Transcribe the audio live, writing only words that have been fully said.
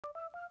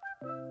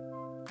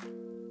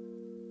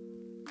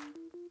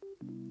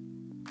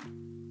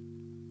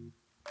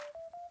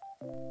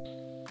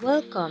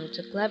Welcome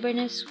to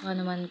Cleverness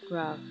 101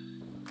 Craft.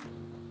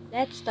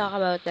 Let's talk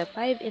about the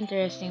 5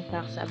 interesting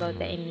facts about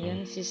the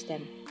immune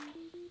system.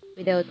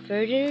 Without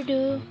further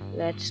ado,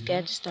 let's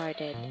get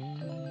started.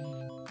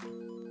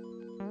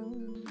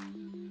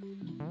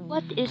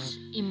 What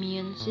is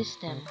immune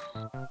system?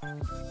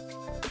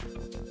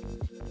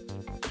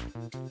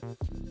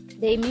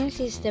 The immune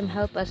system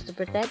helps us to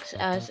protect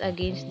us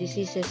against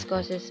diseases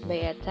caused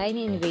by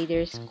tiny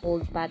invaders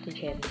called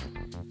pathogens,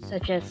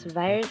 such as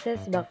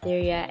viruses,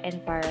 bacteria,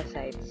 and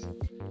parasites.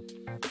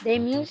 The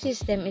immune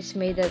system is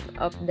made up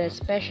of the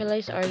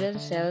specialized organ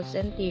cells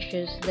and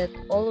tissues that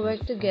all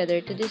work together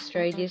to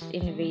destroy these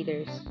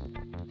invaders.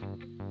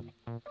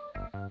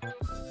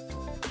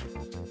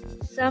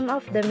 Some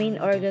of the main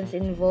organs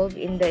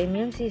involved in the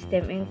immune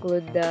system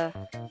include the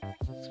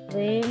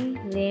spleen,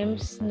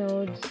 lymph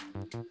nodes,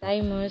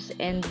 thymus,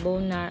 and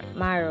bone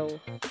marrow.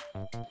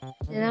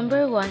 The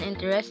number one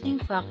interesting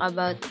fact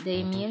about the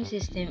immune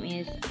system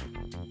is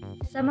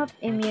some of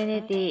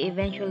immunity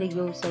eventually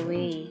goes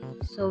away,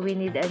 so we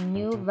need a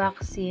new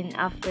vaccine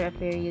after a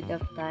period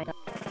of time.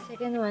 The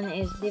second one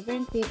is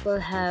different people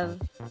have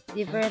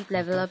different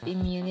level of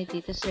immunity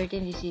to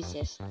certain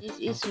diseases. This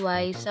is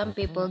why some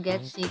people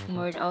get sick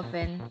more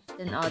often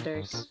than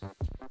others.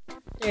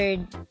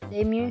 Third,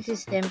 the immune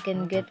system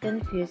can get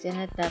confused and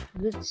attack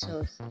blood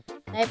cells.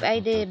 Type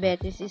I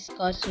diabetes is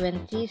caused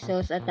when T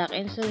cells attack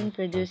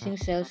insulin-producing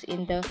cells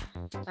in the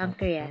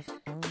pancreas.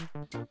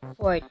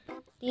 Fourth,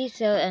 T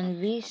cells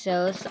and B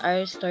cells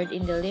are stored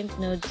in the lymph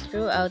nodes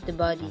throughout the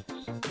body.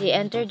 They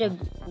enter the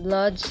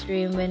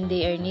bloodstream when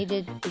they are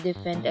needed to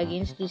defend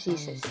against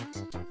diseases.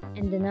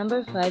 And the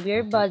number 5,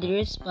 your body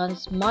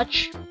responds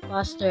much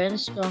faster and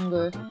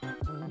stronger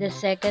the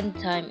second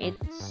time it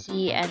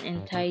sees an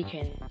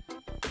antigen.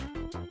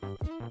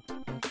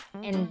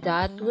 And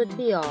that would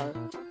be all.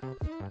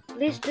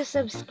 Please do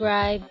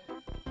subscribe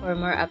for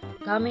more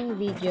upcoming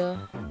video.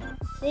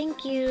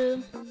 Thank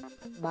you.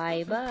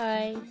 Bye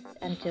bye.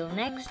 Until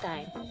next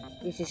time.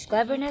 This is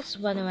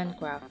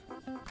Cleverness101craft.